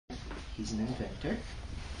He's an inventor.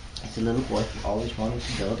 He's a little boy who always wanted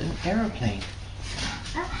to build an aeroplane.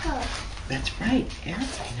 That's right,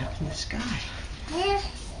 airplane up in the sky.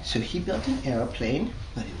 So he built an aeroplane,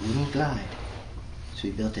 but it wouldn't glide. So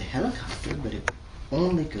he built a helicopter, but it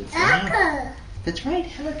only could fly. That's right,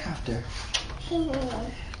 helicopter.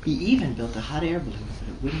 He even built a hot air balloon, but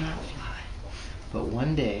it would not fly. But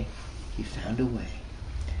one day, he found a way.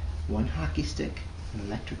 One hockey stick, an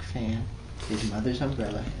electric fan, his mother's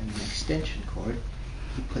umbrella, and an extension cord.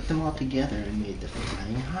 He put them all together and made the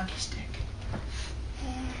flying hockey stick.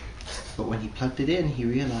 But when he plugged it in, he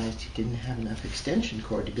realized he didn't have enough extension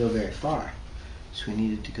cord to go very far. So he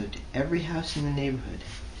needed to go to every house in the neighborhood.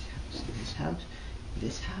 This house,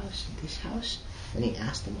 this house, this house. And he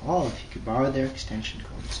asked them all if he could borrow their extension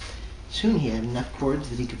cords. Soon he had enough cords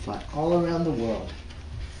that he could fly all around the world.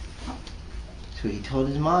 So he told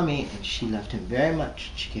his mommy, and she loved him very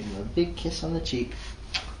much. She gave him a big kiss on the cheek,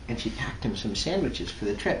 and she packed him some sandwiches for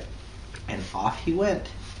the trip. And off he went.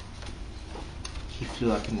 He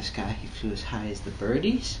flew up in the sky. He flew as high as the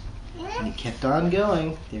birdies, and he kept on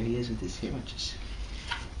going. There he is with his sandwiches.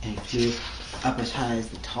 And he flew up as high as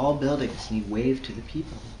the tall buildings, and he waved to the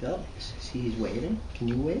people in the buildings. See, he's waving. Can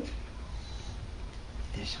you wave?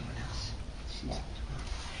 There's someone else.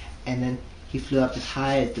 And then he flew up as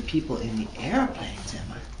high as the people in the airplanes,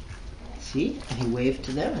 Emma. See? And he waved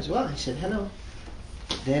to them as well. He said hello.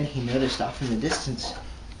 But then he noticed off in the distance,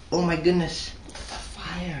 oh my goodness, a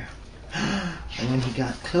fire. And when he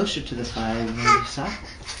got closer to the fire, you know what he saw?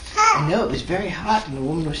 I know, it was very hot, and the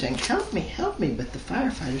woman was saying, help me, but the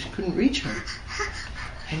firefighters couldn't reach her.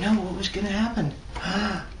 I know, what was going to happen?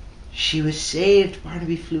 She was saved.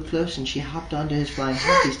 Barnaby flew close, and she hopped onto his flying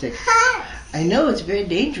hockey stick. I know, it's very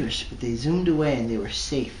dangerous, but they zoomed away, and they were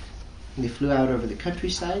safe. And they flew out over the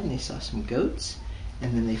countryside, and they saw some goats,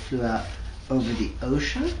 and then they flew out over the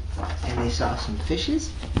ocean, and they saw some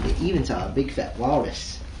fishes. They even saw a big fat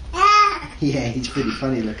walrus. Yeah, he's pretty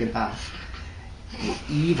funny looking, huh? They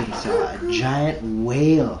even saw a giant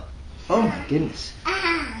whale. Oh my goodness.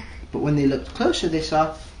 But when they looked closer, they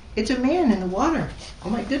saw it's a man in the water. Oh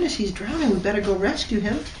my goodness, he's drowning. We better go rescue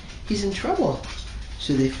him. He's in trouble.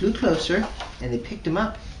 So they flew closer, and they picked him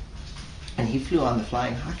up, and he flew on the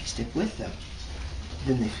flying hockey stick with them.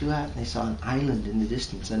 Then they flew out, and they saw an island in the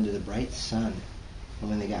distance under the bright sun. And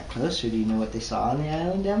when they got closer, do you know what they saw on the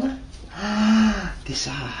island, Emma? They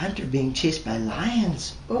saw a hunter being chased by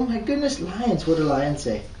lions. Oh my goodness, lions. What do lions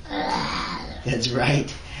say? That's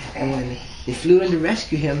right. And when they flew in to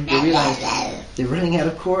rescue him, they realized they're running out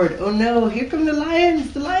of cord. Oh no, here come the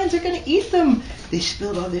lions. The lions are going to eat them. They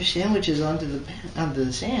spilled all their sandwiches onto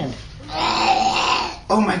the sand.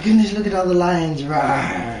 Oh my goodness, look at all the lions.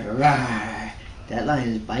 Rawr, rawr. That lion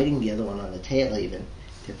is biting the other one on the tail even.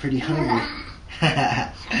 They're pretty hungry.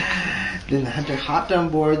 Then the hunter hopped on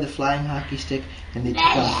board the flying hockey stick, and they took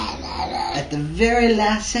off. At the very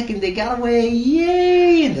last second, they got away.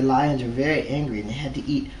 Yay! And the lions were very angry, and they had to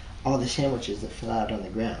eat all the sandwiches that fell out on the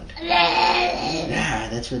ground.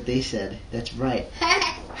 That's what they said. That's right.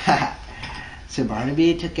 So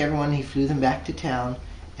Barnaby took everyone, he flew them back to town,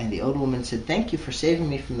 and the old woman said, thank you for saving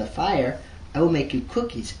me from the fire. I will make you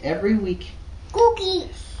cookies every week.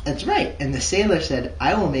 Cookies. That's right. And the sailor said,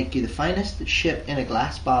 I will make you the finest ship in a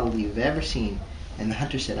glass bottle you've ever seen. And the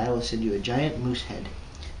hunter said, I will send you a giant moose head.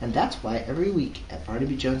 And that's why every week at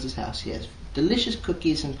Barnaby Jones's house he has delicious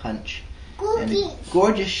cookies and punch. Cookies. And a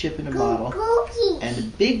gorgeous ship in a bottle. Cookies. And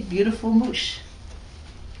a big, beautiful moose.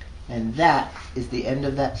 And that is the end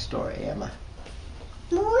of that story, Emma.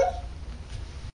 Moose.